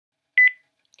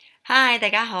Hi, 大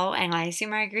家好, and I am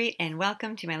Marguerite, and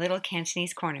welcome to my little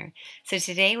Cantonese corner. So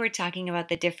today we're talking about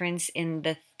the difference in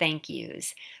the thank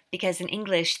yous, because in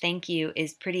English, thank you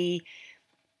is pretty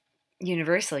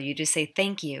universal. You just say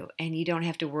thank you, and you don't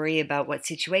have to worry about what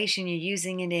situation you're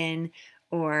using it in,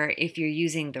 or if you're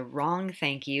using the wrong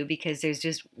thank you, because there's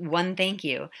just one thank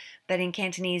you. But in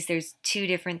Cantonese, there's two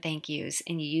different thank yous,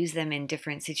 and you use them in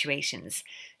different situations.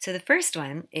 So the first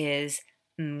one is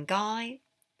gai.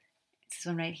 This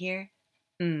one right here.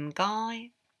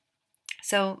 Guy.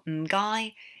 So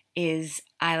guy is,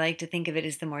 I like to think of it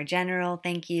as the more general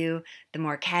thank you, the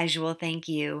more casual thank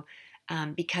you,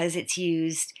 because it's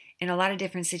used in a lot of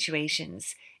different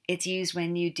situations. It's used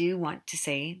when you do want to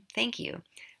say thank you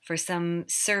for some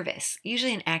service,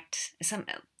 usually an act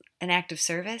of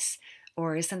service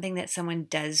or something that someone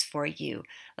does for you,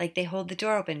 like they hold the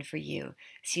door open for you.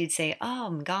 So you'd say,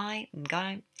 "Oh, guy,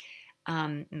 guy."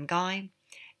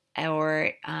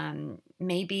 Or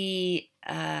maybe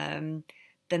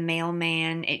the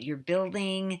mailman at your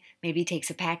building maybe takes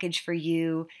a package for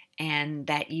you, and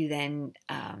that you then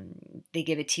they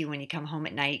give it to you when you come home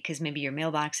at night, because maybe your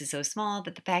mailbox is so small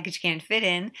that the package can't fit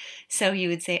in. So you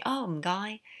would say, "Oh,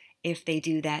 guy," if they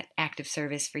do that act of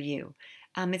service for you.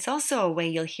 It's also a way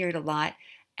you'll hear it a lot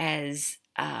as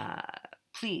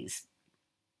please,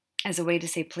 as a way to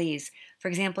say please. For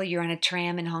example, you're on a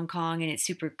tram in Hong Kong and it's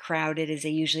super crowded, as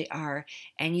they usually are,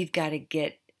 and you've got to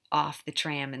get off the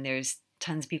tram and there's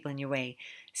tons of people in your way.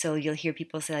 So you'll hear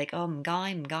people say, like, "Oh,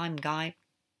 m'gai."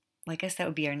 Well, I guess that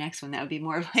would be our next one. That would be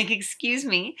more of like excuse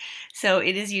me. So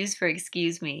it is used for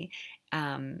excuse me.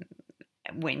 Um,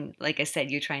 when, like I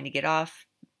said, you're trying to get off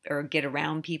or get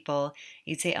around people,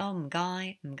 you'd say, "Oh,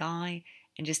 m'gai,"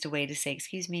 and just a way to say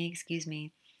excuse me, excuse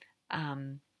me.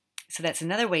 Um, so that's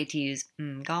another way to use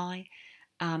guy.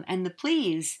 And the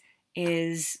please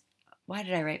is, why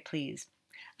did I write please?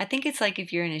 I think it's like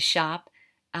if you're in a shop.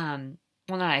 Well,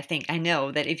 not I think, I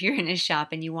know that if you're in a shop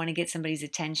and you want to get somebody's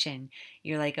attention,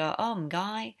 you're like, "Oh,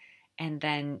 guy." And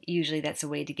then usually that's a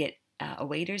way to get a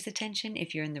waiter's attention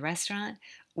if you're in the restaurant.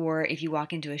 Or if you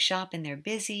walk into a shop and they're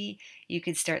busy, you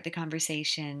could start the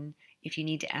conversation if you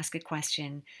need to ask a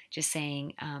question, just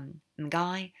saying,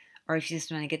 "Guy." Or if you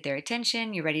just want to get their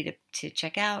attention, you're ready to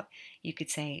check out, you could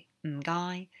say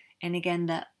guy. And again,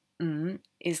 the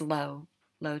is low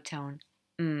tone.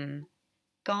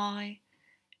 Guy.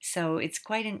 So it's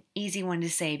quite an easy one to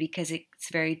say because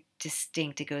it's very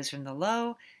distinct. It goes from the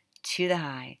low to the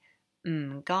high.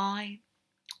 Guy.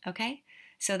 Okay?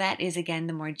 So that is, again,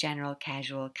 the more general,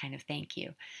 casual kind of thank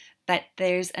you. But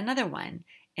there's another one.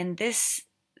 And this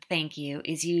thank you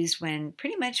is used when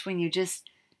pretty much when you're just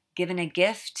given a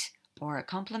gift or a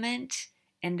compliment.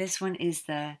 And this one is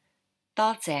the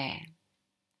多謝.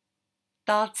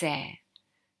 多謝.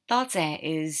 多謝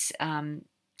is,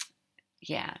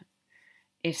 yeah,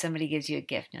 if somebody gives you a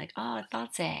gift, you're like, "Oh, 多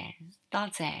謝, 多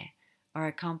謝," or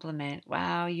a compliment,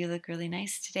 "Wow, you look really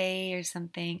nice today," or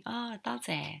something, "Oh, 多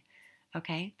謝."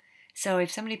 Okay, so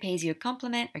if somebody pays you a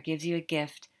compliment or gives you a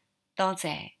gift, 多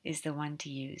謝 is the one to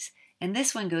use. And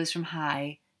this one goes from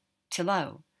high to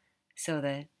low. So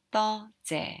the 多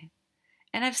謝.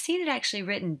 And I've seen it actually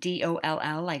written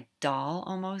D-O-L-L, like doll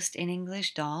almost in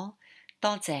English, doll.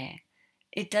 多謝.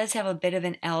 It does have a bit of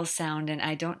an L sound, and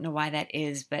I don't know why that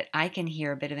is, but I can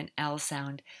hear a bit of an L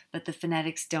sound, but the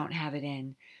phonetics don't have it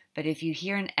in. But if you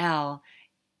hear an L,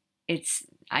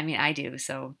 I do,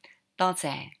 so 多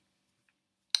謝.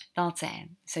 多謝.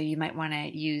 So you might want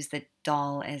to use the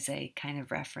doll as a kind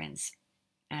of reference.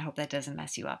 I hope that doesn't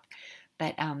mess you up.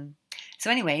 But so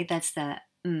anyway, that's the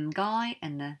guy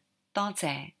and the 多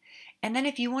謝. And then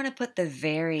if you want to put the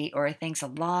very or thanks a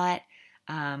lot,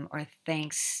 or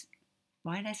thanks,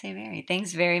 why did I say very?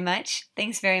 Thanks very much.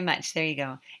 Thanks very much. There you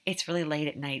go. It's really late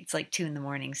at night. It's like 2 in the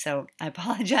morning. So I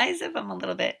apologize if I'm a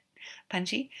little bit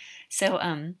punchy. So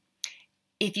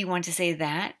if you want to say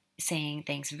that, saying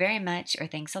thanks very much or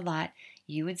thanks a lot,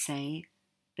 you would say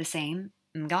the same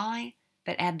m'gai,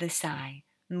 but add the sai.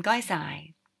 M'gai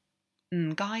sai.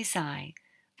 M'gai sai.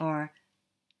 Or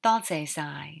多謝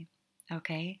sai.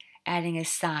 Okay? Adding a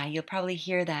sai. You'll probably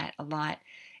hear that a lot.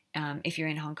 If you're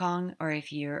in Hong Kong or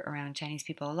if you're around Chinese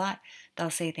people a lot, they'll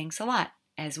say thanks a lot,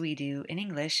 as we do in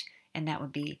English, and that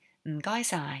would be 唔該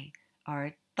晒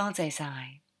or 多謝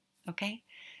晒. Okay?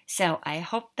 So I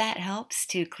hope that helps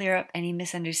to clear up any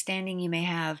misunderstanding you may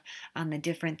have on the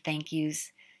different thank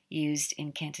yous used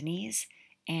in Cantonese.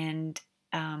 And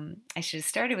I should have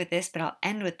started with this, but I'll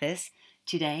end with this.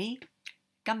 Today,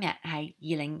 今日係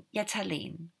2017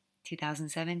年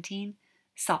 2017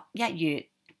 11月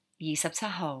27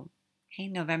號. Okay,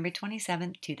 November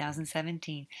 27th,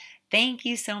 2017. Thank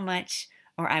you so much.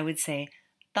 or I would say,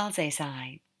 多謝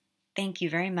晒. Thank you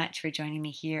very much for joining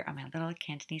me here on my little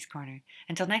Cantonese corner.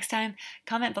 Until next time,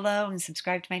 comment below and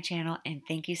subscribe to my channel, and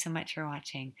thank you so much for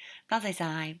watching. 多謝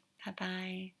晒. Bye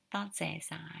bye. 多謝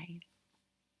晒.